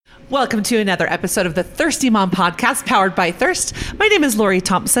Welcome to another episode of the Thirsty Mom Podcast, powered by Thirst. My name is Lori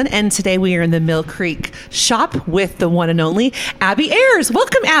Thompson, and today we are in the Mill Creek shop with the one and only Abi Ayres.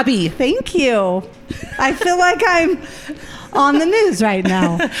 Welcome, Abi. Thank you. I feel like I'm on the news right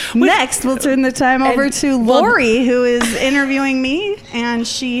now. Next, we'll turn the time over to Lori, who is interviewing me, and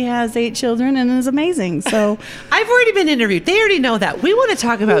she has 8 children and is amazing. So I've already been interviewed. They already know that. We want to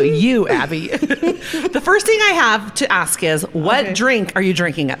talk about you, Abi. The first thing I have to ask is, what drink are you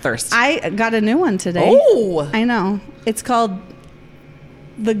drinking at Thirst? I got a new one today. Oh! I know. It's called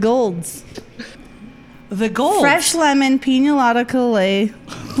The Golds. The Gold. Fresh lemon pina colada Calais.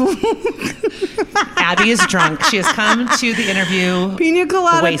 Abby is drunk. She has come to the interview Pina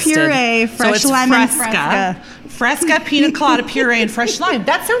colada wasted. puree, fresh lemon Fresca, pina colada puree, and fresh lime.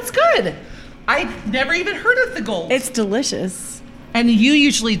 That sounds good. I never even heard of the Gold. It's delicious. And you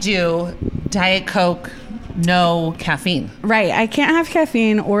usually do Diet Coke, no caffeine. Right. I can't have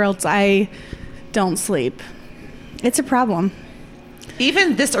caffeine or else I don't sleep. It's a problem.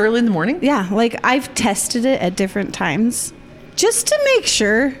 Even this early in the morning? Yeah, like I've tested it at different times just to make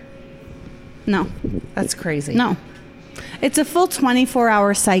sure. No. That's crazy. No. It's a full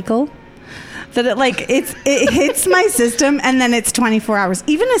 24-hour cycle that it hits my system and then it's 24 hours.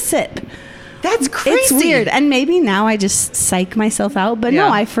 Even a sip. That's crazy. It's weird. And maybe now I just psych myself out, but no,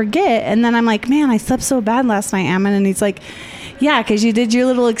 I forget. And then I'm like, man, I slept so bad last night, Ammon. And he's like, yeah, because you did your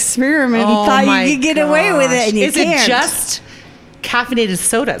little experiment and thought you could get away with it and you can't. Is it just caffeinated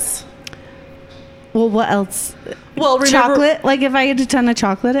sodas? Well, what else? Well, remember, chocolate. Like if I eat a ton of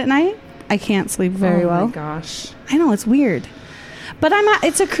chocolate at night, I can't sleep very well. Oh my gosh. I know, it's weird. But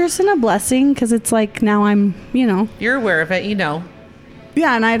it's a curse and a blessing because it's like now I'm, You're aware of it, you know.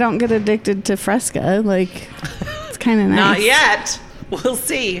 Yeah, and I don't get addicted to Fresca. Like, it's kind of nice. Not yet. We'll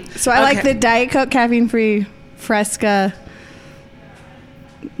see. So I like the Diet Coke caffeine-free Fresca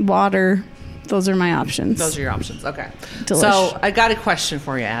water. Those are my options. Those are your options. Okay. Delish. So I got a question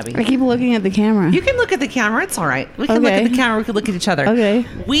for you, Abby. I keep looking at the camera. You can look at the camera. It's all right. We can look at the camera. We can look at each other. Okay.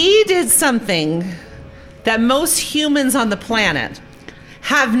 We did something that most humans on the planet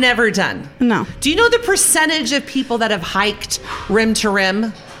have never done. No. Do you know the percentage of people that have hiked rim to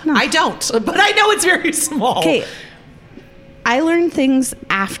rim? No. I don't, but I know it's very small. Okay. I learned things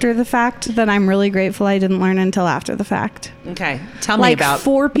after the fact that I'm really grateful I didn't learn until after the fact. Okay. Tell me about.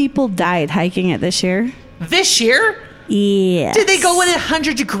 4 people died hiking it this year. This year? Yes. Did they go in at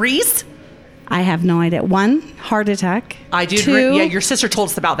 100 degrees? I have no idea. 1, heart attack. I do. 2, yeah, your sister told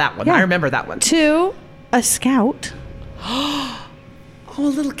us about that one. Yeah. I remember that one. 2, a scout. Oh, a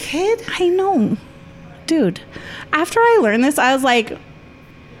little kid? I know. Dude, after I learned this, I was like,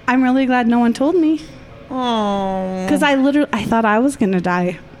 I'm really glad no one told me. Oh. Because I thought I was going to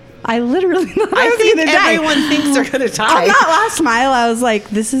die. I literally thought I was going to die. Everyone thinks they're going to die. On that last mile, I was like,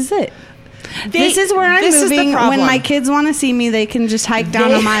 this is it. This is where I'm moving. When my kids want to see me, they can just hike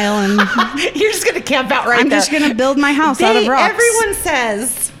down a mile and you're just going to camp out right there. I'm just going to build my house out of rocks. Everyone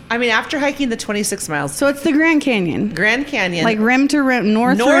says, after hiking the 26 miles. So it's the Grand Canyon. Grand Canyon. Like rim to rim,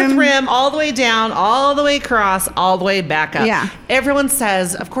 north rim, all the way down, all the way across, all the way back up. Yeah. Everyone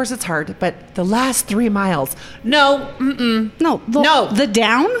says, of course it's hard, but the last 3 miles. No. No. The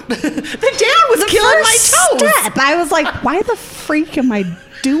down? The down was killing my toes. Step. I was like, why the freak am I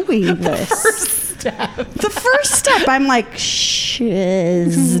doing this? The first step, I'm like, shiznit.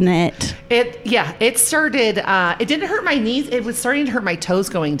 It started, it didn't hurt my knees. It was starting to hurt my toes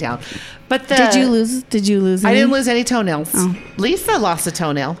going down. But Did you lose any? I didn't lose any toenails. Oh. Lisa lost a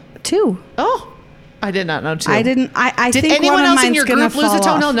toenail. 2. Oh, I did not know 2. I didn't. I did think anyone one of else in mine's your gonna group lose a fall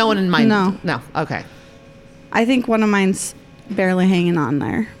toenail? off. No one in mine. No. Okay. I think one of mine's barely hanging on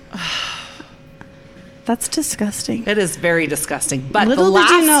there. That's disgusting. It is very disgusting. But little did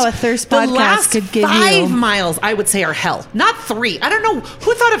you know a thirst podcast could give you 5 miles, I would say, are hell. Not 3. I don't know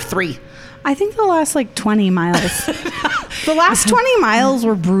who thought of 3. I think the last 20 miles. The last 20 miles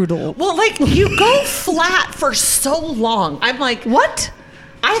were brutal. Well, you go flat for so long. I'm like, what?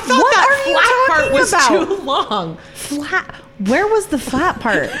 I thought what that flat part was about? too long. Flat? Where was the flat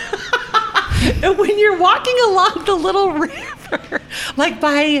part? When you're walking along the little river,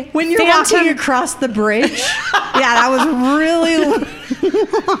 when you're walking across the bridge. Yeah, that was really long.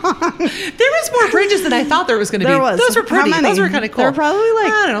 There was more bridges than I thought there was going to be. Those were pretty. Those were kind of cool. There were probably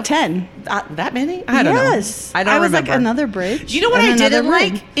I don't know, 10. That many? I don't know. Yes. I don't remember. Like another bridge. You know what I didn't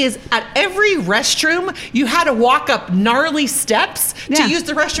like is at every restroom you had to walk up gnarly steps to use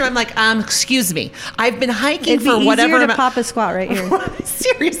the restroom. I'm like, excuse me, I've been hiking for whatever. It'd be easier to pop a squat right here.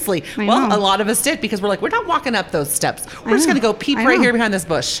 Seriously. Well, a lot of us did because we're not walking up those steps. We're just going to go peep right here behind this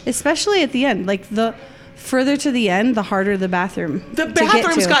bush. Especially at the end, the further to the end, the harder the bathroom. The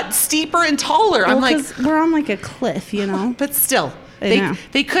bathrooms got steeper and taller. Well, I'm like, we're on like a cliff, you know. but still, know.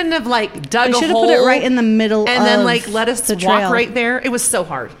 they couldn't have like dug a hole. They should have put it right in the middle, and then like let us the walk trail. right there. It was so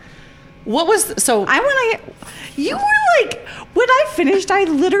hard. What was so? You were like, when I finished, I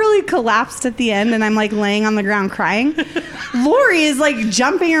literally collapsed at the end, and I'm like laying on the ground crying. Lori is like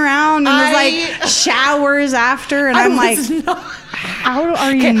jumping around and was like showers after, and I'm like, how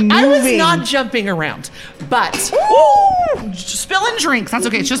are you moving? I was not jumping around, but spilling drinks. That's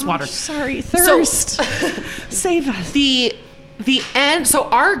okay. It's just water. Sorry, thirst. Save us. The end. So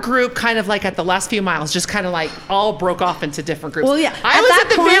our group kind of like at the last few miles just kind of like all broke off into different groups. Well, yeah. I was at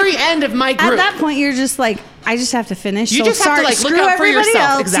the very end of my group. At that point, you're just like, I just have to finish. You just have to like look out for yourself.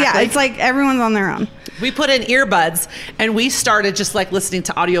 Else. Exactly. Yeah, it's like everyone's on their own. We put in earbuds and we started just like listening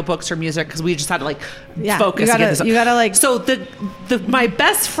to audiobooks or music because we just had to like focus. You gotta like. So my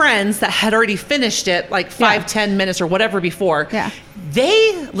best friends that had already finished it like 5-10 minutes or whatever before. Yeah.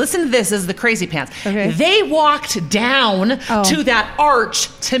 They listen to this as the crazy pants. Okay. They walked down to that arch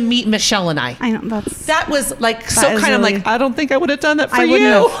to meet Michelle and I. I know that was like so kind of really, like I don't think I would have done that for I you.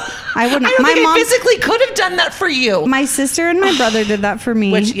 Wouldn't. I don't think I physically could have done that for you. My sister and my brother did that for me.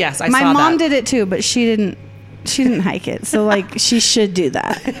 Which yes, I my saw that. My mom did it too, but she didn't hike it. So like she should do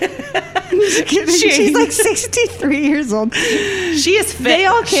that. She's like 63 years old. She is fit. They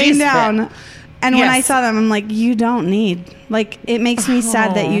all came down. Fit. And when I saw them, I'm like, you don't need. Like, it makes me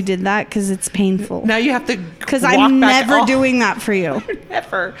sad that you did that because it's painful. Now you have to because I'm never doing that for you.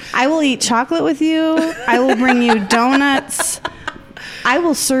 Never. I will eat chocolate with you. I will bring you donuts. I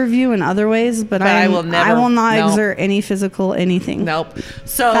will serve you in other ways, but I will not exert any physical anything. Nope.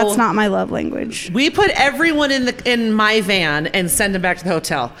 So that's not my love language. We put everyone in my van and send them back to the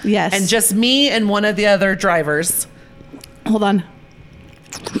hotel. Yes. And just me and one of the other drivers. Hold on.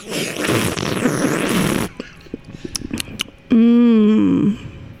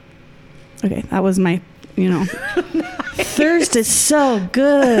 Okay, that was my, nice. Thirst is so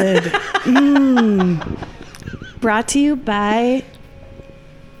good. Brought to you by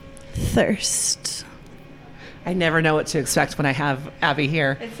Thirst. I never know what to expect when I have Abby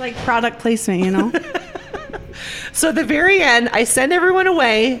here. It's like product placement, So at the very end, I send everyone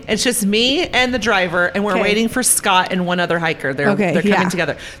away. It's just me and the driver, and we're waiting for Scott and one other hiker. They're coming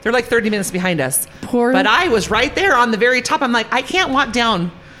together. They're like 30 minutes behind us. But I was right there on the very top. I'm like, I can't walk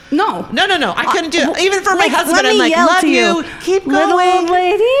down. No. I couldn't do it. Even for my husband, I'm like, love you. Keep going. Little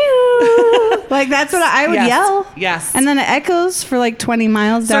lady. Like, that's what I would yell. Yes. And then it echoes for like 20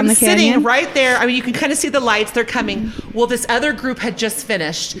 miles down the canyon. Sitting right there. I mean, you can kind of see the lights. They're coming. Well, this other group had just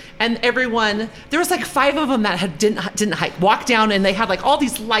finished. And everyone, there was like 5 of them that didn't hike. Walked down and they had like all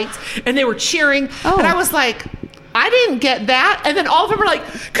these lights and they were cheering. And I was like, I didn't get that. And then all of them were like,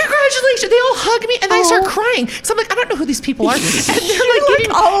 congratulations. They all hug me. And then I start crying. So I'm like, I don't know who these people are. And they're like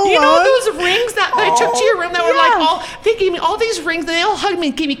giving, those rings that I took to your room that were like they gave me all these rings and they all hugged me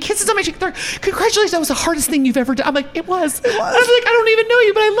and gave me kisses on my cheek. They're, congratulations. That was the hardest thing you've ever done. I'm like, it was. I was like, I don't even know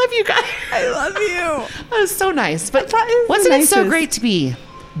you, but I love you guys. I love you. That was so nice. But wasn't it so great to be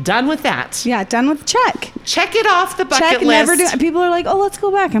done with that? Yeah, done with check. Check it off the bucket list. Never do. People are like, "Oh, let's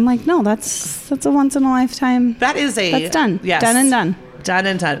go back." I'm like, "No, that's a once in a lifetime." That's done. Yes. Done and done. Done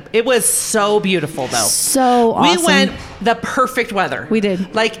and done. It was so beautiful though. So awesome. We went the perfect weather. We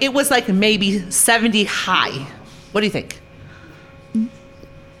did. Like it was like maybe 70 high. What do you think?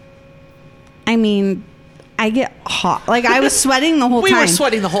 I mean, I get hot. Like I was sweating the whole time. We were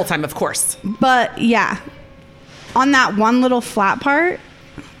sweating the whole time, of course. But yeah, on that one little flat part,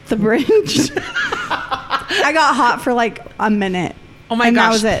 the bridge, I got hot for like a minute. Oh my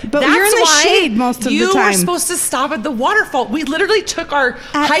gosh. That was it. But you're in the shade most of the time. You were supposed to stop at the waterfall. We literally took our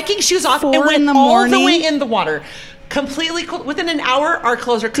hiking shoes off and went all the way in the water. Completely cold. Within an hour, our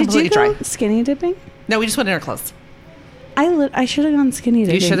clothes are completely dry. Did you go skinny dipping? No, we just went in our clothes. I should have gone skinny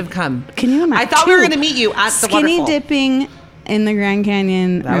dipping. You should have come. Can you imagine? I thought we were going to meet you at the waterfall. Skinny dipping in the Grand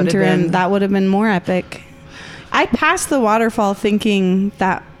Canyon. That would have been more epic. I passed the waterfall thinking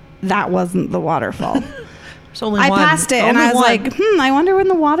that wasn't the waterfall. I passed it and I was like, I wonder when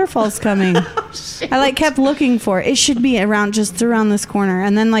the waterfall's coming. I like kept looking for it. It should be just around this corner.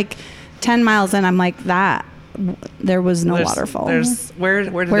 And then like 10 miles in, I'm like, there was no waterfall. Where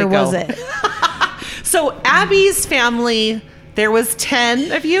did Where was it? So Abby's family, there was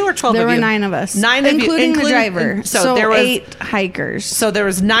 10 of you or 12 of you? There were 9 of us. 9 of you. Including the driver. So there was 8 hikers. So there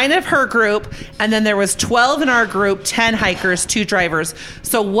was 9 of her group, and then there was 12 in our group, 10 hikers, 2 drivers.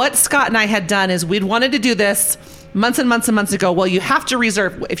 So what Scott and I had done is we'd wanted to do this months and months and months ago, well, you have to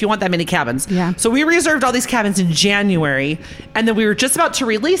reserve if you want that many cabins. Yeah. So we reserved all these cabins in January, and then we were just about to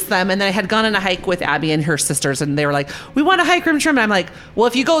release them. And then I had gone on a hike with Abby and her sisters, and they were like, we want a hike room trim. And I'm like, well,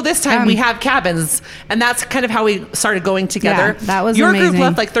 if you go this time, we have cabins. And that's kind of how we started going together. Yeah, that was Your amazing. group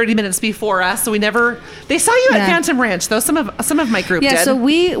left like 30 minutes before us. So they saw you at Phantom Ranch, though. Some of my group did. Yeah, so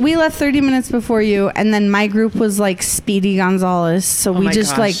we left 30 minutes before you, and then my group was like Speedy Gonzalez. So we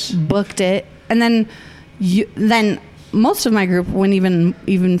just like booked it. And then most of my group went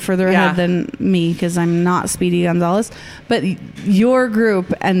even further ahead than me because I'm not Speedy Gonzalez. But your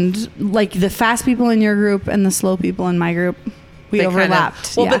group and like the fast people in your group and the slow people in my group, we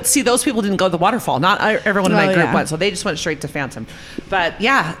overlapped. But see, those people didn't go to the waterfall. Not everyone in my group went, so they just went straight to Phantom. But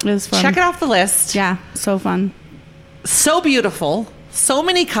yeah, it was fun. Check it off the list. Yeah, so fun. So beautiful. So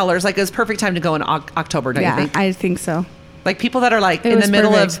many colors. Like it was perfect time to go in October, don't you think? I think so. Like people that are like in the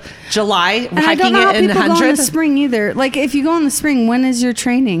middle of July and hiking it in the 100. Go in the spring either. Like if you go in the spring, when is your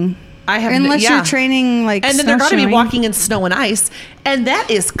training? Unless you're training like and then they're going to be walking in snow and ice, and that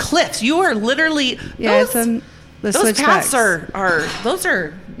is cliffs. You are literally those paths are those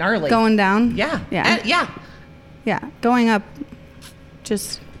are gnarly. Going down. Yeah. Going up.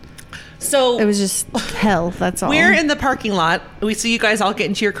 Just. So it was just hell. That's all. We're in the parking lot. We see you guys all get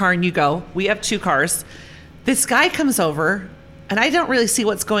into your car and you go. We have 2 cars. This guy comes over, and I don't really see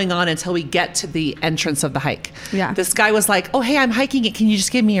what's going on until we get to the entrance of the hike. Yeah. This guy was like, oh, hey, I'm hiking it. Can you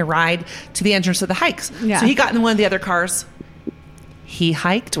just give me a ride to the entrance of the hikes? Yeah. So he got in one of the other cars. He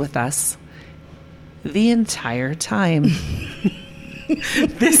hiked with us the entire time.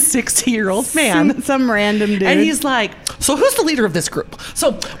 This 60-year-old man. Some random dude. And he's like, so who's the leader of this group?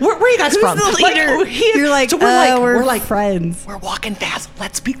 So where are you guys from? Who's the leader? You're like, so we're like friends. We're walking fast.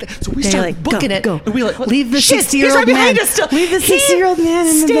 Let's beat so we start booking it. Go. And we like, leave the 60-year-old man. Leave the 60-year-old man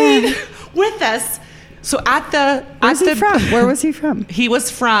in the back. With us. So Where was he from? He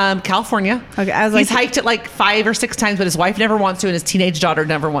was from California. Okay, I was like, he's hiked it like 5 or 6 times, but his wife never wants to, and his teenage daughter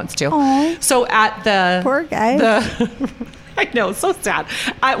never wants to. Aww. So at the poor guy. I know, it's so sad.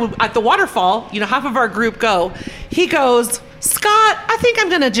 At the waterfall, half of our group go. He goes, Scott, I think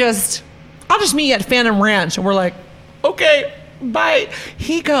I'll just meet you at Phantom Ranch. And we're like, okay, bye.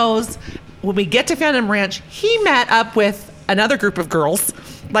 He goes, when we get to Phantom Ranch, he met up with another group of girls,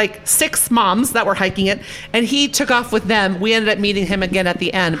 like 6 moms that were hiking it, and he took off with them. We ended up meeting him again at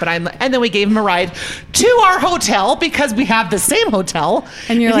the end, and then we gave him a ride to our hotel because we have the same hotel.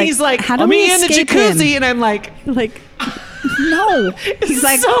 And he's like, how do we in the jacuzzi? And I'm like. No. He's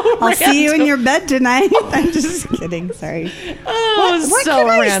like, I'll see you in your bed tonight. I'm just kidding. Sorry. Oh, what so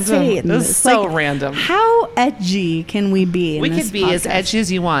can random. I say in this? So random. How edgy can we be in We this could be podcast? as edgy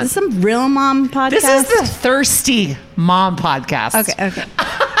as you want. This is some real mom podcast. This is the thirsty mom podcast. Okay.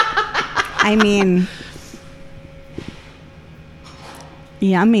 I mean,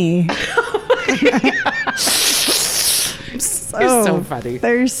 yummy. You're so funny.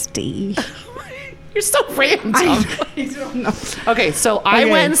 Thirsty. You're so random. I don't know. Okay, so I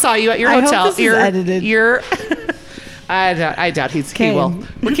went and saw you at your hotel. I hope this is edited. I doubt he will.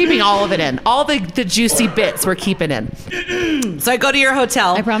 We're keeping all of it in. All the juicy bits we're keeping in. So I go to your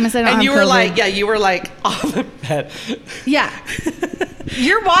hotel. I promise I don't And have you were COVID. you were like on the bed. Yeah.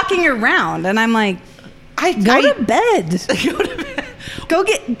 You're walking around, and I'm like, go to bed. Go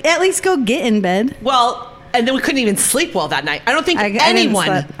to bed. At least go get in bed. Well, and then we couldn't even sleep well that night. I don't think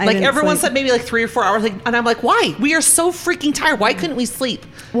anyone, everyone slept maybe like 3 or 4 hours. And I'm like, why? We are so freaking tired. Why couldn't we sleep?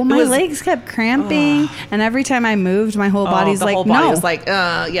 Well, my legs kept cramping, and every time I moved, my whole body's like, no. Was like,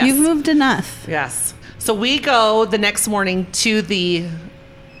 yes. You've moved enough. Yes. So we go the next morning to the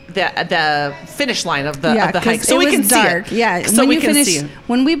finish line of the hike, so we can dark. See it. Yeah, so we can see.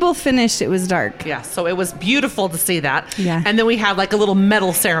 When we both finished, it was dark. Yeah, so it was beautiful to see that. Yeah, and then we had like a little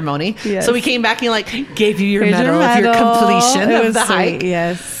medal ceremony. Yes. So we came back and gave you your medal of your completion of the hike.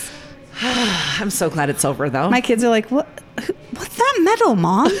 Yes. I'm so glad it's over though. My kids are like, what's that medal,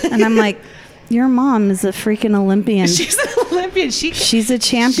 Mom? And I'm like, your mom is a freaking Olympian. She's an Olympian. She's a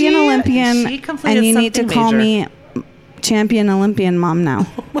champion Olympian. She completed and you need to call major. me champion Olympian mom now.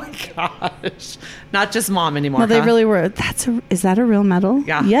 Oh my gosh. Not just mom anymore. Well, they really were. Is that a real medal?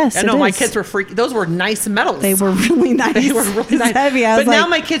 Yeah. Yes. I know my kids were freaking. Those were nice medals. They were really nice. They were really nice. Heavy. But now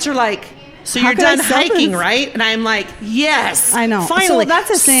my kids are like, so you're done hiking, right? And I'm like, yes. I know. Finally. So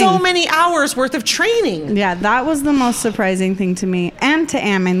that's a thing. So many hours worth of training. Yeah, that was the most surprising thing to me and to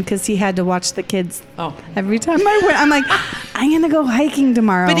Ammon because he had to watch the kids. Oh. Every time I went, I'm like, I'm going to go hiking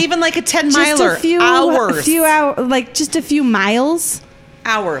tomorrow. But even like a 10-miler, hours. Just a few miles.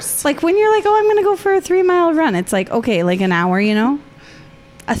 Hours. Like when you're like, oh, I'm going to go for a 3-mile run. It's like, okay, like an hour,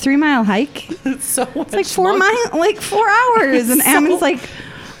 a 3-mile hike. So It's like 4 hours. And Ammon's like,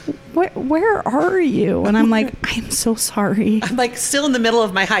 where are you? And I'm like, I'm so sorry. I'm like still in the middle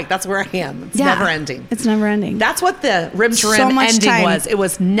of my hike. That's where I am. It's never ending. It's never ending. That's what the rim to rim ending was. It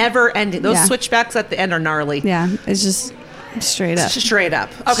was never ending. Those switchbacks at the end are gnarly. Yeah, it's just straight up. Straight up.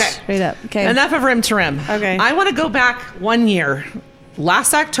 Okay. Straight up. Okay. Enough of rim to rim. Okay. I want to go back 1 year.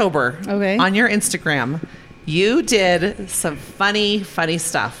 Last October. Okay. On your Instagram, you did some funny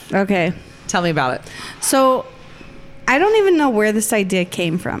stuff. Okay. Tell me about it. So, I don't even know where this idea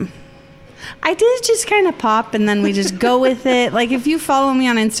came from. I did just kind of pop, and then we just go with it. Like, if you follow me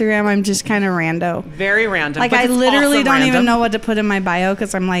on Instagram, I'm just kind of rando. Very random. Like, I literally don't even know what to put in my bio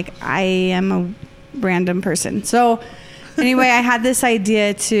because I'm like, I am a random person. So, anyway, I had this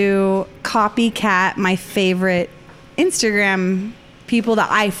idea to copycat my favorite Instagram people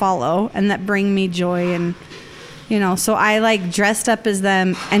that I follow and that bring me joy. And, you know, so I like dressed up as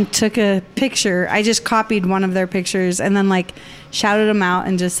them and took a picture. I just copied one of their pictures and then like shouted them out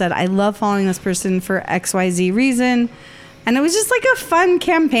and just said, I love following this person for XYZ reason. And it was just like a fun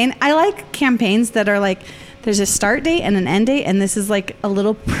campaign. I like campaigns that are like, there's a start date and an end date, and this is like a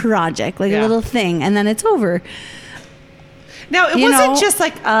little project, like a little thing, and then it's over. Now, it wasn't just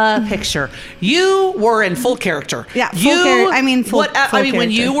like a picture. You were in full character. Yeah, full character. I mean, full character.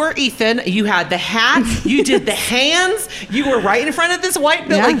 When you were Ethan, you had the hat, you did the hands, you were right in front of this white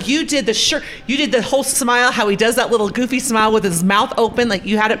bill. Like, you did the shirt, you did the whole smile, how he does that little goofy smile with his mouth open. Like,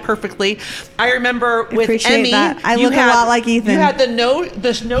 you had it perfectly. I remember with Emmy. That. I look a lot like Ethan. You had the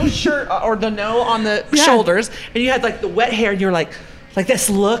no shirt or the no on the shoulders, and you had like the wet hair, and you were like this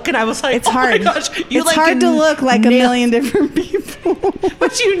look, and I was like, it's hard. My gosh, it's hard to look like a million different people.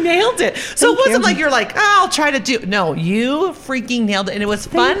 But you nailed it. So it wasn't like you're like, I'll try to do. No, you freaking nailed it, and it was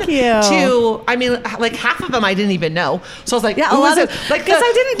fun. Thank you. I mean, like half of them I didn't even know. So I was like, a lot of like because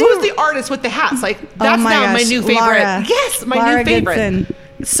I didn't do. Who's the artist with the hats? Like that's now my new favorite. Laura. Yes, my Laura new favorite. Gibson.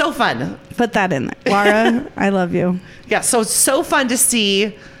 It's so fun. Put that in there, Laura. I love you. Yeah, so it's so fun to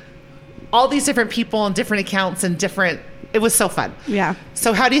see all these different people and different accounts and different. It was so fun. Yeah.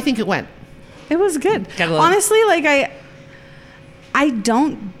 So how do you think it went? It was good. Honestly, like I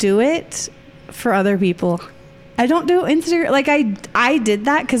don't do it for other people. I don't do Instagram. Like I did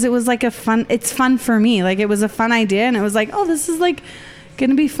that because it was like it's fun for me. Like it was a fun idea and it was like, oh, this is like going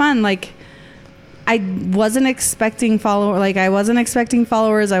to be fun. Like I wasn't expecting followers. I wasn't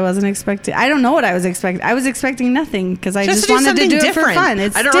expecting, I don't know what I was expecting. I was expecting nothing because I just wanted to do it for fun.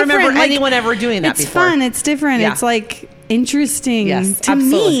 It's I don't remember anyone ever doing that before. It's fun. It's different. Yeah. It's like interesting to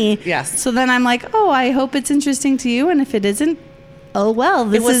absolutely. me. Yes. So then I'm like, oh, I hope it's interesting to you. And if it isn't, oh, well,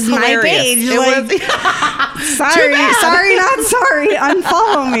 this is hilarious. My page. It was sorry, not sorry.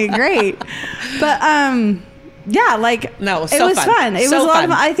 Unfollow me. Great. But, yeah, like no, it was fun. It was a lot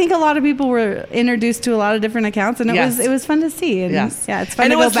of. I think a lot of people were introduced to a lot of different accounts, and it was fun to see. And yeah, it's fun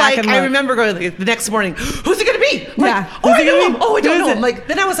to go back and look. I remember going the next morning. Who's it gonna be? Like, yeah. Oh, I know him. Oh, I don't know him. Like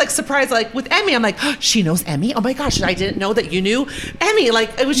then I was like surprised. Like with Emmy, I'm like, oh, she knows Emmy. Oh my gosh, I didn't know that you knew Emmy.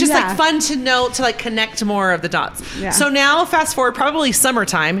 Like it was just like fun to know to like connect more of the dots. Yeah. So now fast forward, probably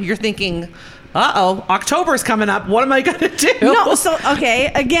summertime. You're thinking, October's coming up. What am I going to do? No, so, okay,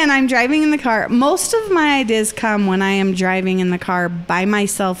 again, I'm driving in the car. Most of my ideas come when I am driving in the car by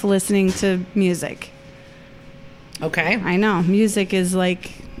myself listening to music. Okay. I know. Music is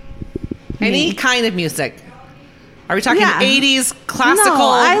like... Any kind of music. Are we talking 80s, classical? No,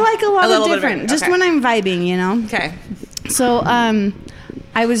 I like a lot of different. Just when I'm vibing, you know? Okay. So,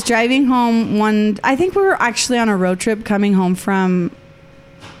 I was driving home I think we were actually on a road trip coming home from...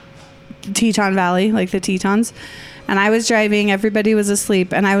 Teton Valley, like the Tetons, and I was driving, everybody was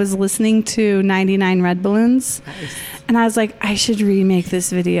asleep, and I was listening to 99 Red Balloons. Nice. And I was like, I should remake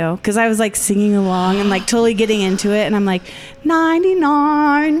this video because I was like singing along and like totally getting into it, and I'm like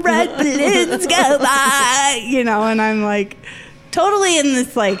 99 red balloons go by, you know, and I'm like totally in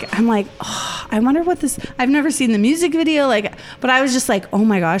this, like, I'm like, oh, I wonder what this, I've never seen the music video, like, but I was just like, oh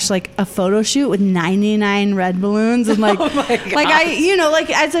my gosh, like a photo shoot with 99 red balloons, and like, like I, you know, like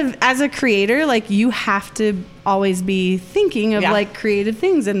as a creator, like you have to always be thinking of like creative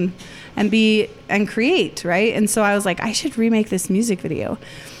things and create, right? And so I was like, I should remake this music video.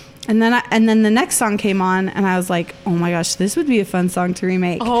 And then the next song came on, and I was like, oh my gosh, this would be a fun song to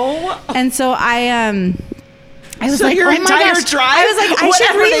remake. Oh. And so I was so like, your oh my entire gosh. drive, I was like, I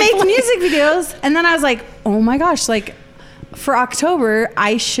should remake music videos. And then I was like, oh my gosh, like for October,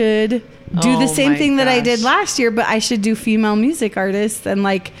 I should do the same thing that I did last year, but I should do female music artists. And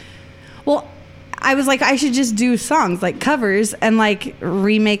like, well, I was like, I should just do songs, like covers, and like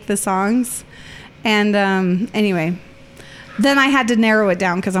remake the songs. And anyway, then I had to narrow it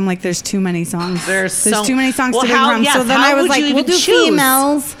down because I'm like, there's too many songs. There's too many songs to pick from. Yes, so then how I was would like, you we'll even do choose?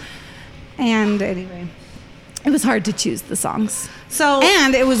 females. And anyway, it was hard to choose the songs.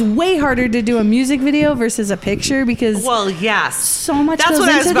 And it was way harder to do a music video versus a picture because yes, so much. That's goes what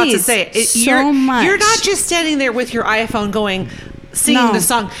I was into about to these. say. Much. You're not just standing there with your iPhone singing the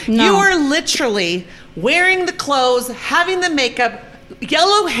song. No. You are literally wearing the clothes, having the makeup,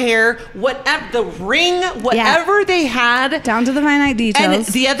 yellow hair, whatever, the ring, whatever they had, down to the finite details.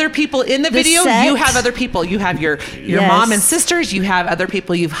 And the other people in the video, set. you have other people. You have your mom and sisters. You have other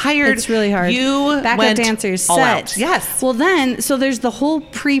people you've hired. It's really hard. You backup dancers all set. Out. Yes. Well, then so there's the whole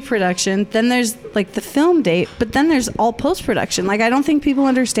pre-production. Then there's like the film date, but then there's all post-production. Like I don't think people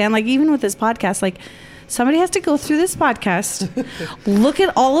understand. Like even with this podcast, like. Somebody has to go through this podcast, look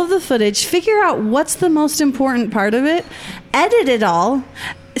at all of the footage, figure out what's the most important part of it, edit it all,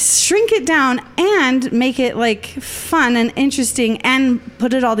 shrink it down, and make it like fun and interesting and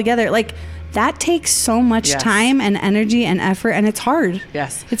put it all together. Like that takes so much time and energy and effort, and it's hard.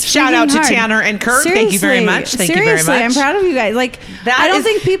 Yes. It's shout out to hard. Tanner and Kurt. Seriously, thank you very much. Thank you very much. I'm proud of you guys. Like I don't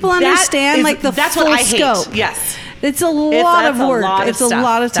think people understand like the that's full what I scope. Hate. Yes. It's a lot of work. It's a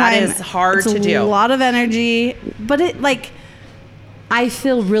lot of time. That is hard to do. It's a lot of energy. But it like I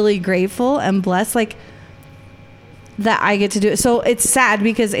feel really grateful and blessed like that I get to do it. So it's sad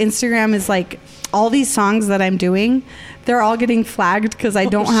because Instagram is like all these songs that I'm doing, they're all getting flagged because I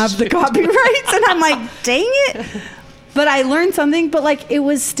don't have the copyrights. And I'm like, dang it. But I learned something. But like it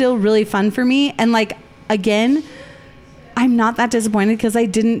was still really fun for me. And like again, I'm not that disappointed because I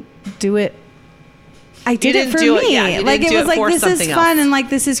didn't do it. I did it for me. Like it was like this is fun and like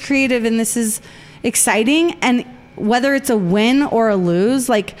this is creative and this is exciting, and whether it's a win or a lose,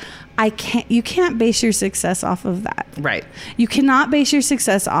 like you can't base your success off of that. Right. You cannot base your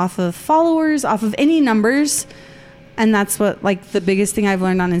success off of followers, off of any numbers. And that's what like the biggest thing I've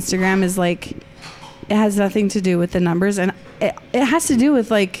learned on Instagram is like it has nothing to do with the numbers, and it has to do with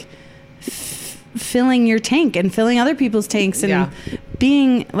like filling your tank and filling other people's tanks and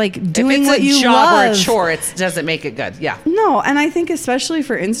being like doing what you love. If it's a job or a chore, it doesn't make it good. Yeah. No, and I think especially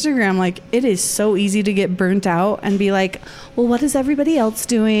for Instagram, like it is so easy to get burnt out and be like, well, what is everybody else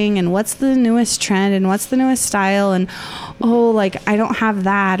doing? And what's the newest trend? And what's the newest style? And oh, like I don't have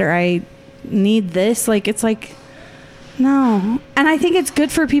that, or I need this. Like it's like, no. And I think it's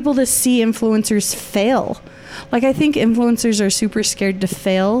good for people to see influencers fail. Like I think influencers are super scared to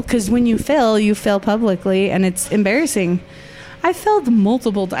fail because when you fail publicly and it's embarrassing. I failed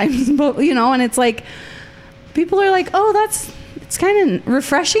multiple times, but and it's like people are like, oh, it's kind of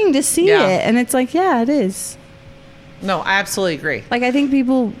refreshing to see it. And it's like, yeah, it is. No, I absolutely agree. Like I think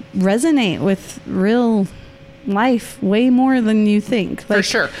people resonate with real life way more than you think. Like, for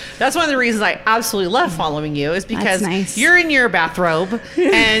sure. That's one of the reasons I absolutely love following you is because you're in your bathrobe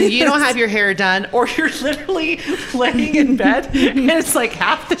and you don't have your hair done, or you're literally laying in bed and it's like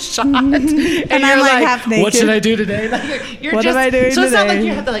half the shot and I'm you're like half naked. What should I do today? Like, what am I doing so today? It's not like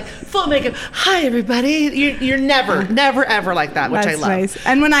you have to like full makeup. Hi everybody. You're never ever like that, which I love. Nice.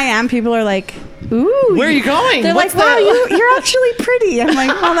 And when I am, people are like, ooh, where are you going? They're like, wow, you're actually pretty. I'm like,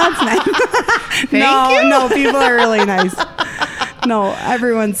 oh, that's nice. Thank you. No, people are really nice. No,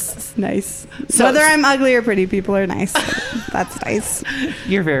 everyone's nice. So, whether I'm ugly or pretty, people are nice. That's nice.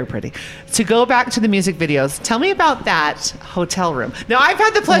 You're very pretty. To go back to the music videos, tell me about that hotel room. Now, I've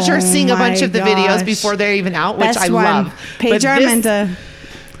had the pleasure of seeing a bunch of the videos before they're even out, which I love. Paige Armenta.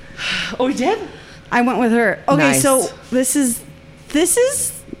 Oh, we did? I went with her. Okay, nice. So this is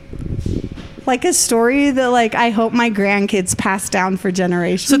like a story that like I hope my grandkids pass down for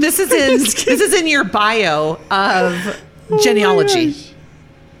generations. So this is in your bio of genealogy.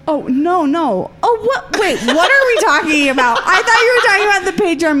 Oh no. Oh what? Wait, what are we talking about? I thought you were talking about the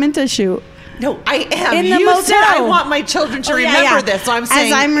Paige Armenta shoot. No, I am. In the you motel. said I want my children to remember this, so I'm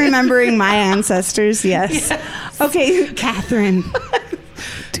saying. As I'm remembering my ancestors, yes. Okay, Catherine.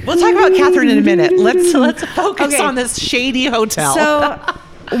 We'll talk about Catherine in a minute. Let's focus on this shady hotel.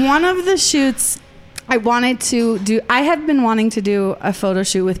 So one of the shoots I wanted to do, I had been wanting to do a photo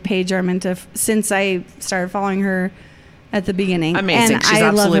shoot with Paige Armenta since I started following her at the beginning. Amazing. And she's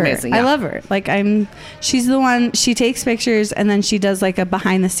absolutely amazing. Yeah. I love her. Like she's the one, she takes pictures and then she does like a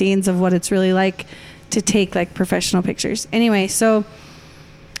behind the scenes of what it's really like to take like professional pictures. Anyway, so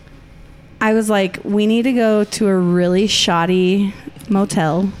I was like, we need to go to a really shoddy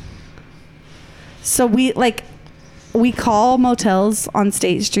motel. So we call motels on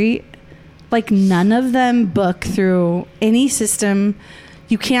State Street. Like none of them book through any system.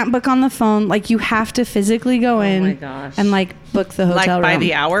 You can't book on the phone. Like you have to physically go in and like book the hotel room. Like by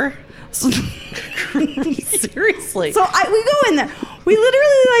the hour? Seriously. So we go in there. We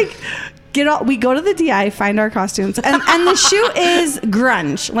literally like we go to the DI, find our costumes, and the shoot is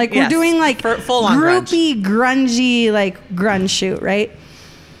grunge. Like we're doing like full on groupie, grungy, like grunge shoot, right?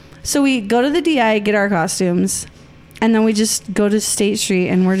 So we go to the DI, get our costumes, and then we just go to State Street,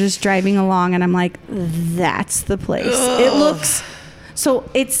 and we're just driving along, and I'm like, that's the place. Ugh. It looks so.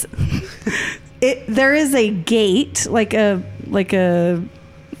 There is a gate, like a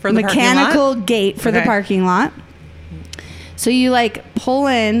for the mechanical gate for the parking lot. So you like pull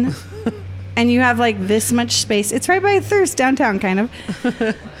in and you have like this much space. It's right by Thirst downtown, kind of.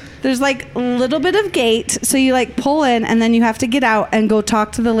 There's like a little bit of gate. So you like pull in and then you have to get out and go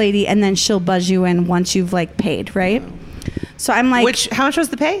talk to the lady, and then she'll buzz you in once you've like paid, right? So I'm like, how much was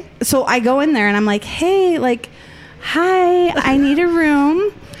the pay? So I go in there and I'm like, hey, like, hi, I need a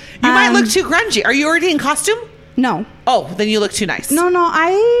room. You might look too grungy. Are you already in costume? No. Oh, then you look too nice. No, my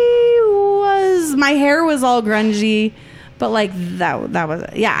hair was all grungy, but like that was,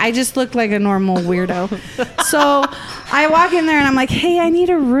 yeah, I just looked like a normal weirdo. So I walk in there and I'm like, hey, I need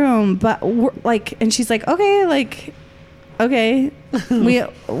a room, but like, and she's like, okay.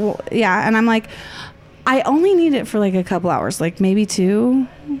 Yeah. And I'm like, I only need it for like a couple hours, like maybe 2,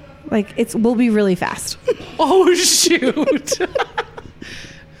 like we'll be really fast. Oh shoot.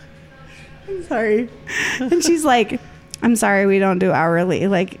 Sorry. And she's like, I'm sorry, we don't do hourly.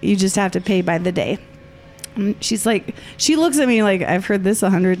 Like, you just have to pay by the day. And she's like, she looks at me like, I've heard this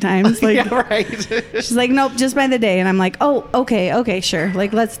 100 times. Like, yeah, right. She's like, nope, just by the day. And I'm like, oh, okay, sure.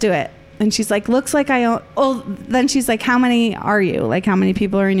 Like, let's do it. And she's like, looks like then she's like, how many are you? Like, how many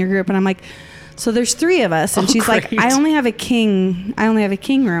people are in your group? And I'm like, so there's 3 of us. And she's great. like, I only have a king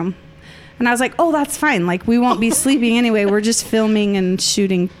room. And I was like, oh, that's fine. Like, we won't be sleeping anyway. We're just filming and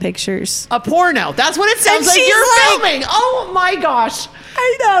shooting pictures. A porno. That's what it sounds like you're filming. Oh, my gosh.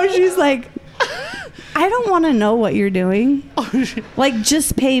 I know. She's like, I don't want to know what you're doing. Like,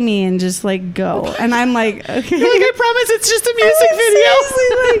 just pay me and just, like, go. And I'm like, okay. You're like, I promise it's just a music video.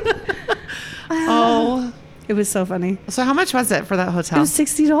 Seriously, like, oh. It was so funny. So how much was it for that hotel? It was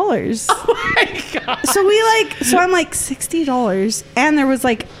 $60. Oh my god. So I'm like $60, and there was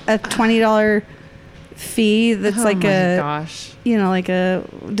like a $20 fee that's like like a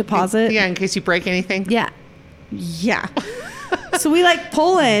deposit. Yeah, in case you break anything. Yeah. So we like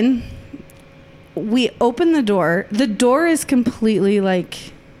pull in, we open the door. The door is completely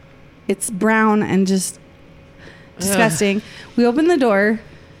like, it's brown and just disgusting. Ugh. We open the door.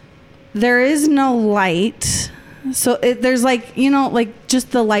 There is no light. So there's like, like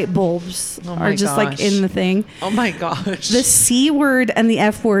just the light bulbs are just like in the thing. Oh my gosh. The C word and the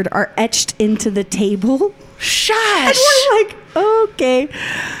F word are etched into the table. Shush. And we're like, okay.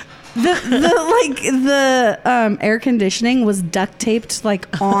 The air conditioning was duct taped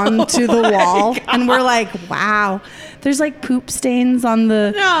like onto the wall. And we're like, wow. There's like poop stains on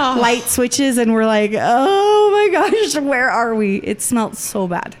the light switches. And we're like, oh my gosh, where are we? It smelled so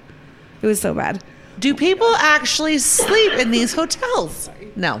bad. It was so bad. Do people actually sleep in these hotels?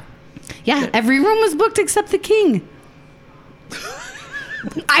 No. Yeah, every room was booked except the king.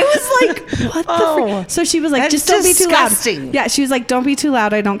 I was like, what the So she was like, just don't be too loud. Yeah, she was like, don't be too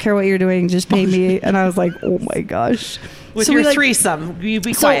loud. I don't care what you're doing. Just pay me. And I was like, oh my gosh. With your threesome, you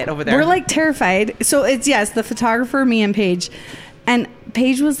be quiet over there. We're like terrified. So it's, the photographer, me, and Paige. And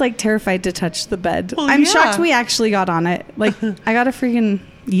Paige was like terrified to touch the bed. I'm shocked we actually got on it. Like, I got a freaking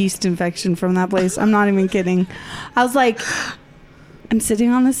yeast infection from that place. I'm not even kidding. I was like, I'm sitting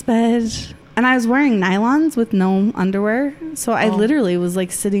on this bed, and I was wearing nylons with no underwear. So I literally was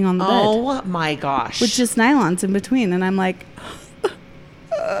like sitting on the bed. Oh my gosh. With just nylons in between. And I'm like,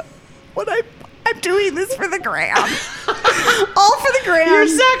 I'm doing this for the gram. All for the gram. You're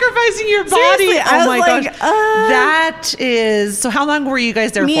sacrificing your body. Seriously, oh my gosh. That is, so how long were you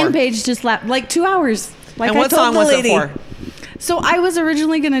guys there for? Me and Paige just left like 2 hours. Like, and what song was it for? So I was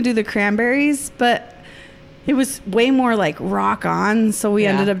originally going to do the Cranberries, but it was way more like rock on. So we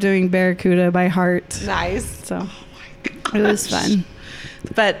ended up doing Barracuda by Heart. Nice. So it was fun.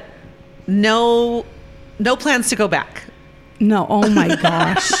 But no plans to go back. No. Oh my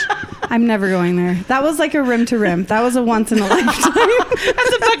gosh. I'm never going there. That was like a rim to rim. That was a once in a lifetime.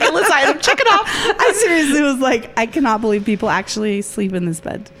 That's a bucket list item. Check it off. I seriously was like, I cannot believe people actually sleep in this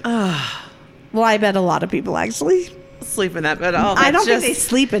bed. Well, I bet a lot of people actually sleep in that bed. I don't think they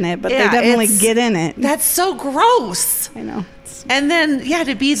sleep in it, but they definitely get in it. That's so gross. I know. And then,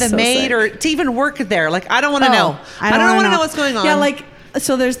 to be the maid sick. Or to even work there. Like, I don't want to know. I don't want to know what's going on. Yeah, like,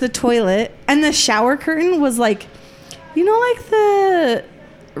 so there's the toilet, and the shower curtain was like, like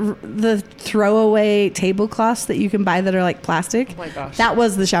the throwaway tablecloths that you can buy that are like plastic. Oh my gosh. That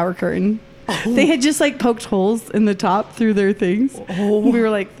was the shower curtain. Oh. They had just like poked holes in the top through their things. Oh. We were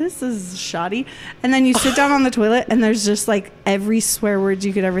like, this is shoddy. And then you sit down on the toilet and there's just like every swear word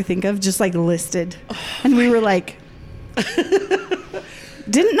you could ever think of just like listed. And we were like,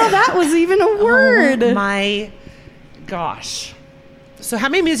 didn't know that was even a word. Oh my gosh. So how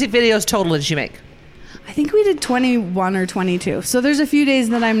many music videos total did you make? I think we did 21 or 22. So there's a few days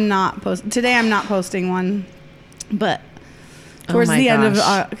that I'm not posting. Today I'm not posting one, but towards the end of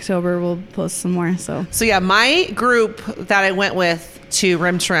October we'll post some more. So yeah, my group that I went with to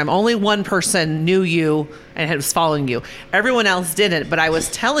Rim to Rim, only one person knew you and was following you. Everyone else didn't, but I was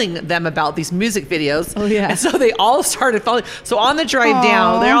telling them about these music videos. Oh yeah. And so they all started following. So on the drive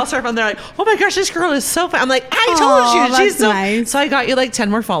down, they all started following. They're like, oh my gosh, this girl is so fun. I'm like, I told you. She's so nice. So I got you like 10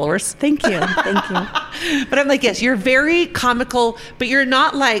 more followers. Thank you. Thank you. But I'm like, yes, you're very comical, but you're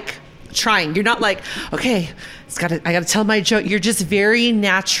not like trying. You're not like, okay, I gotta tell my joke. You're just very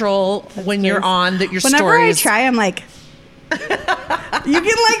natural when you're on your stories. Whenever I try, I'm like, you can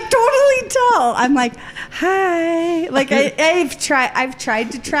like totally tell. I'm like, hi. Like I've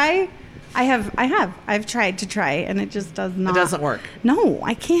tried to try. I've tried to try, and it just does not. It doesn't work. No,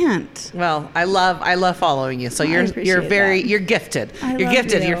 I can't. Well, I love following you. So you're gifted. You're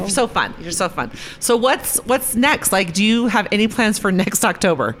gifted. You're so fun. You're so fun. So what's next? Like, do you have any plans for next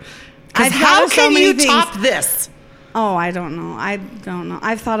October? Because how can you top this? Oh, I don't know.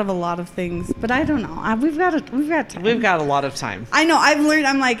 I've thought of a lot of things, but I don't know. We've got time. We've got a lot of time. I know. I've learned.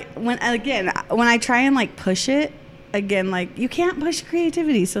 I'm like when I try and like push it again, like you can't push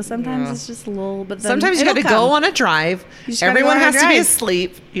creativity. So sometimes it's just a little. But then sometimes you got to go on a drive. Everyone has to be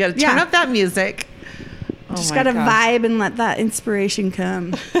asleep. You got to turn up that music. Just got to vibe and let that inspiration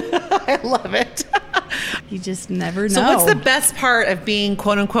come. I love it. You just never know. So what's the best part of being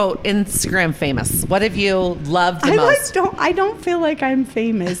quote unquote Instagram famous? What have you loved the most? I don't feel like I'm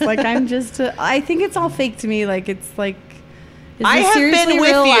famous. Like I'm just I think it's all fake to me. Like it's like I have been with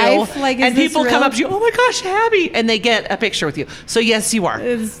you life? Like, and people come up to you, oh my gosh, Abby, and they get a picture with you. So yes, you are.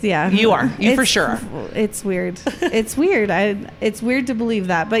 You are. You for sure. It's weird. It's weird. It's weird to believe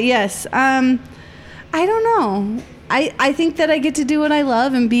that. But yes, I don't know. I think that I get to do what I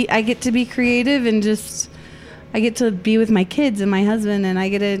love and I get to be creative and I get to be with my kids and my husband, and I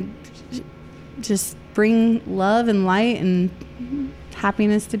get to just bring love and light and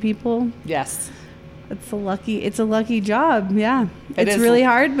happiness to people. Yes. It's a lucky job. Yeah. It's really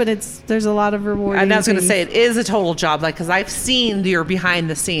hard, but there's a lot of rewarding. And I was going to say, it is a total job. Like, cause I've seen your behind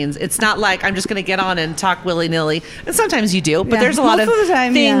the scenes. It's not like I'm just going to get on and talk willy nilly. And sometimes you do, but there's a lot of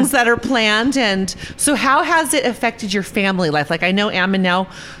things that are planned. And so how has it affected your family life? Like, I know Ammon now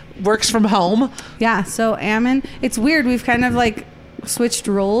works from home. Yeah. So Ammon, it's weird. We've kind of like switched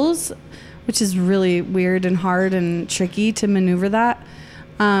roles, which is really weird and hard and tricky to maneuver that.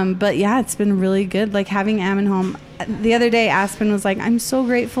 But yeah, it's been really good. Like having Ammon home. The other day, Aspen was like, I'm so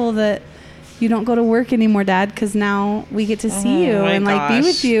grateful that you don't go to work anymore, Dad, because now we get to see you and like be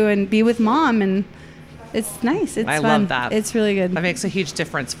with you and be with Mom. And it's nice. It's fun. Love that. It's really good. That makes a huge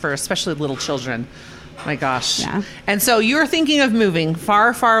difference for especially little children. My gosh. Yeah. And so you're thinking of moving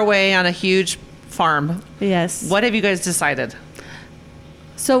far, far away on a huge farm. Yes. What have you guys decided?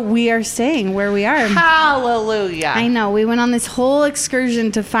 So we are staying where we are. Hallelujah. I know. We went on this whole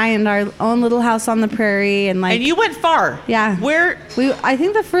excursion to find our own little house on the prairie. And you went far. Yeah. Where? I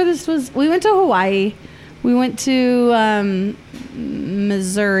think the furthest we went to Hawaii. We went to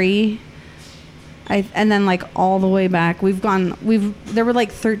Missouri. And then like all the way back. There were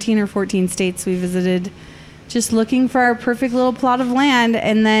like 13 or 14 states we visited just looking for our perfect little plot of land.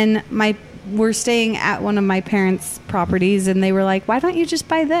 And then we're staying at one of my parents' properties, and they were like, why don't you just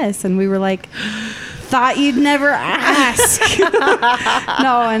buy this? And we were like, thought you'd never ask.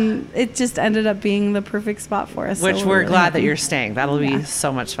 No, and it just ended up being the perfect spot for us. Which we're glad that you're staying. That'll be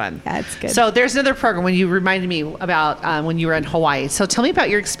so much fun. Yeah, it's good. So there's another program when you reminded me about when you were in Hawaii. So tell me about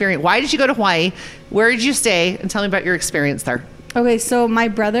your experience. Why did you go to Hawaii? Where did you stay? And tell me about your experience there. Okay, so my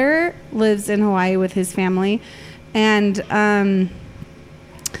brother lives in Hawaii with his family, and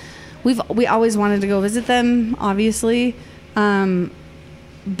we always wanted to go visit them, obviously,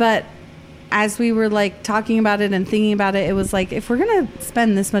 but as we were like talking about it and thinking about it, it was like, if we're gonna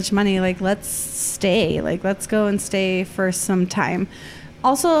spend this much money, like let's stay, like let's go and stay for some time.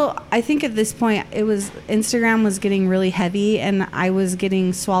 Also, I think at this point Instagram was getting really heavy, and I was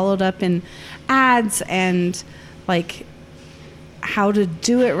getting swallowed up in ads and like how to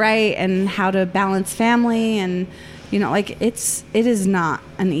do it right and how to balance family, and like it is not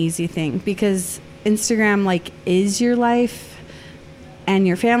an easy thing, because Instagram like is your life and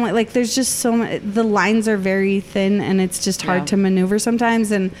your family. Like there's just so much, the lines are very thin and it's just hard to maneuver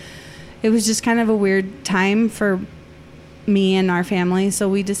sometimes. And it was just kind of a weird time for me and our family. So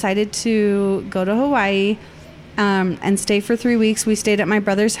we decided to go to Hawaii and stay for 3 weeks. We stayed at my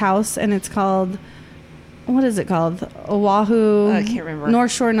brother's house, and it's called, what is it called? Oahu. I can't remember.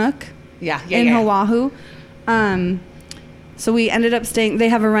 North Shore Nook. In Oahu. So we ended up staying, they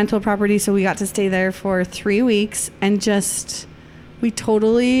have a rental property, so we got to stay there for 3 weeks and just, we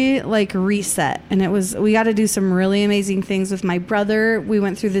totally like reset. And we got to do some really amazing things with my brother. We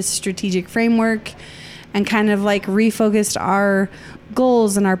went through this strategic framework and kind of like refocused our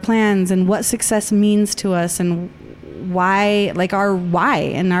goals and our plans and what success means to us and why, like our why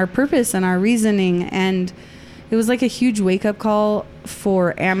and our purpose and our reasoning. And it was like a huge wake up call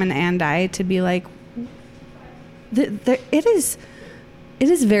for Ammon and I to be like, it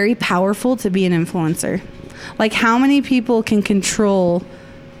is very powerful to be an influencer. Like how many people can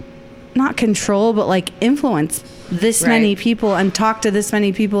not control, but like influence this many people and talk to this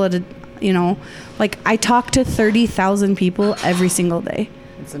many people at a, like I talk to 30,000 people every single day.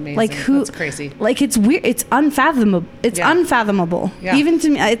 It's amazing. Like That's crazy. Like it's weird. It's unfathomable. Unfathomable. Yeah. Even to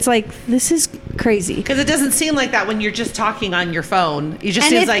me, it's like, this is crazy. Because it doesn't seem like that when you're just talking on your phone. You just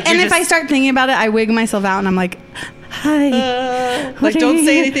seems like. And if I start thinking about it, I wig myself out and I'm like, hi. Like don't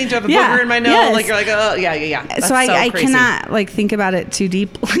say anything. To have a booger in my nose. Yes. Like you're like, oh yeah. That's so I crazy. cannot like think about it too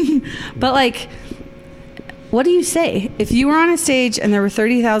deeply. But like, what do you say if you were on a stage and there were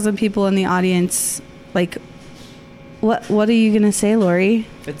 30,000 people in the audience? Like, what are you gonna say, Lori?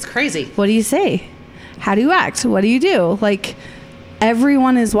 It's crazy. What do you say? How do you act? What do you do? Like,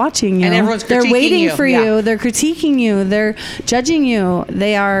 everyone is watching you. And everyone's critiquing you. They're waiting for you. They're critiquing you. They're judging you.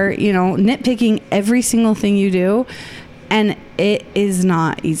 They are, nitpicking every single thing you do. And it is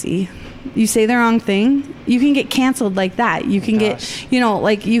not easy. You say the wrong thing, you can get canceled like that. You can get,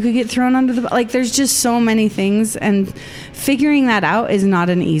 you could get thrown under the, like, there's just so many things. And figuring that out is not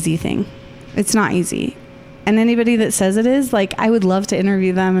an easy thing. It's not easy. And anybody that says it is, like, I would love to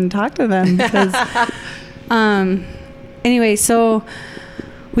interview them and talk to them. Because, anyway, so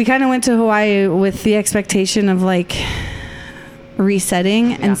we kind of went to Hawaii with the expectation of, like, resetting.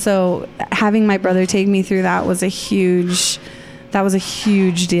 Yeah. And so having my brother take me through that was a huge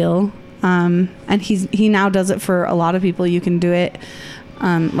deal. And he now does it for a lot of people. You can do it.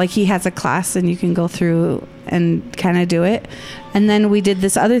 Like he has a class and you can go through and kind of do it. And then we did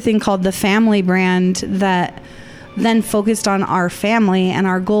this other thing called the family brand that then focused on our family and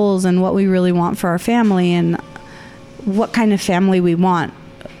our goals and what we really want for our family and what kind of family we want.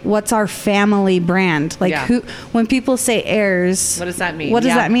 What's our family brand? Like when people say Ayres, what does that mean? What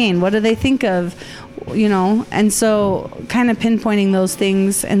does that mean? What do they think of? And so kind of pinpointing those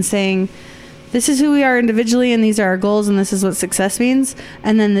things and saying, this is who we are individually and these are our goals and this is what success means.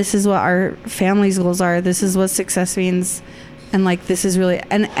 And then this is what our family's goals are. This is what success means. And like, this is really,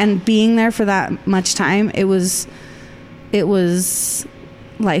 and being there for that much time, it was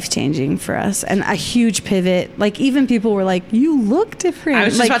life-changing for us and a huge pivot. Like even people were like, you look different. I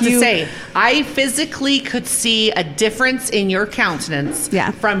was just like about to say, I physically could see a difference in your countenance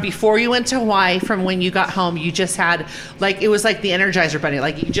from before you went to Hawaii, from when you got home. You just had like, it was like the Energizer Bunny.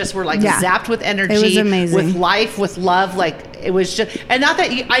 Like you just were like zapped with energy. It was amazing. With life, with love. Like it was just, and not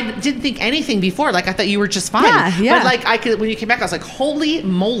that I didn't think anything before. Like I thought you were just fine. Yeah. But like when you came back, I was like, holy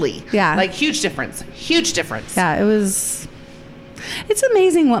moly. Yeah. Like huge difference. Yeah, it's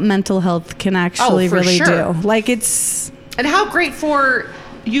amazing what mental health can actually really do. Like and how great for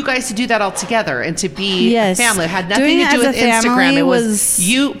you guys to do that all together and to be a family. It had nothing Doing to do with Instagram. It was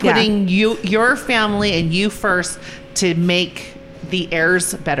you putting your family and you first to make the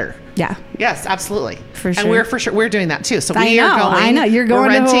Ayres better. Yeah. Yes, absolutely. For sure. And we're doing that too. So I know. You're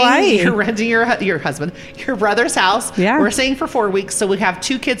going to Hawaii. You're renting your husband, your brother's house. Yeah. We're staying for 4 weeks. So we have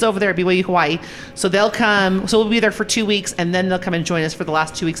 2 kids over there at BYU Hawaii. So they'll come. So we'll be there for 2 weeks and then they'll come and join us for the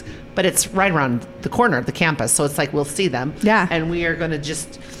last 2 weeks. But it's right around the corner of the campus. So it's like, we'll see them. Yeah. And we are going to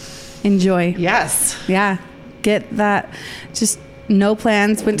just enjoy. Yes. Yeah. Get that. Just no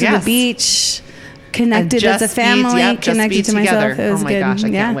plans. Went to the beach. Connected as a family, connected to myself. It was good. Gosh, I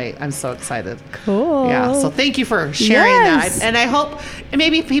can't wait. I'm so excited. Cool. Yeah. So thank you for sharing that. And I hope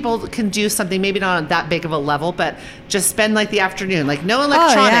maybe people can do something, maybe not on that big of a level, but just spend like the afternoon, like no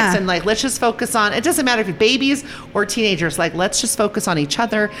electronics and like, let's just focus on, it doesn't matter if you're babies or teenagers, like let's just focus on each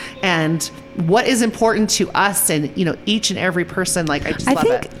other and what is important to us and, each and every person. Like I love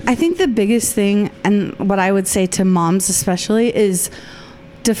it. I think the biggest thing, and what I would say to moms especially, is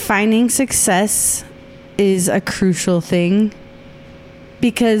defining success is a crucial thing,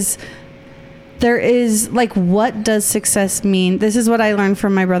 because there is like, what does success mean? This is what I learned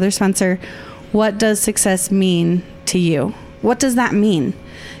from my brother Spencer. What does success mean to you? What does that mean?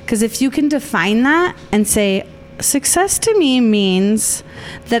 Because if you can define that and say, success to me means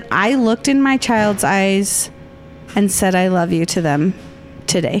that I looked in my child's eyes and said, I love you to them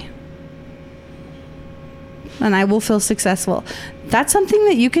today. And I will feel successful. That's something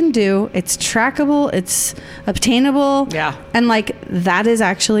that you can do. It's trackable. It's obtainable. Yeah. And like, that is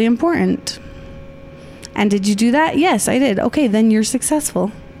actually important. And did you do that? Yes, I did. Okay, then you're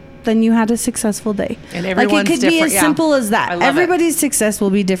successful. Then you had a successful day. And everyone's like, it could be as simple as that. Everybody's success will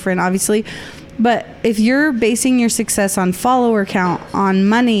be different, obviously. But if you're basing your success on follower count, on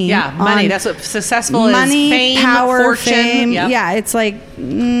money. Yeah, money. That's what successful is. Money, fame, power, fortune. fame. Yep. Yeah, it's like,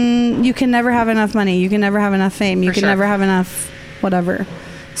 you can never have enough money. You can never have enough fame. You can never have enough whatever.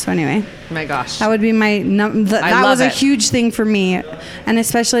 So anyway. My gosh. That would be my, that was a huge thing for me. And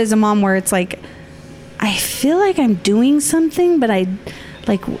especially as a mom where it's like, I feel like I'm doing something, but I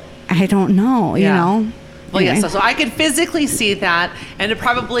don't know, you know? Well, anyway. Yes. So I could physically see that, and it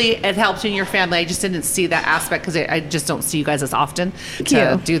helped in your family. I just didn't see that aspect because I just don't see you guys as often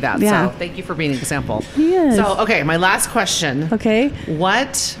to do that. Yeah. So thank you for being an example. Yes. So, okay, my last question. Okay.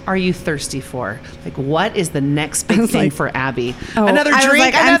 What are you thirsty for? Like, what is the next big thing for Abby? Another I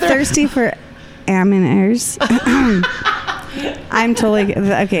drink? I'm thirsty for Abi Ayres. I'm totally,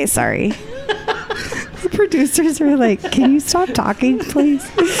 okay, sorry. The producers are like, can you stop talking, please?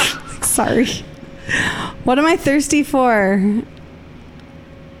 Sorry. What am I thirsty for?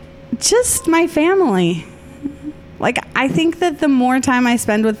 Just my family. Like, I think that the more time I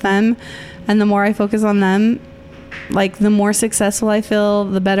spend with them and the more I focus on them, like, the more successful I feel,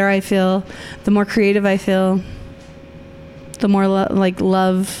 the better I feel, the more creative I feel, the more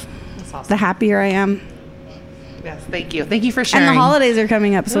love, That's awesome. The happier I am. Yes, thank you. Thank you for sharing. And the holidays are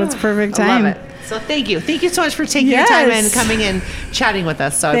coming up, so it's perfect time. I love it. So thank you. Thank you so much for taking your time and coming and chatting with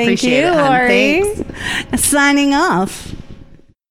us. So I appreciate it. Thank you, Lori. Thanks. Signing off.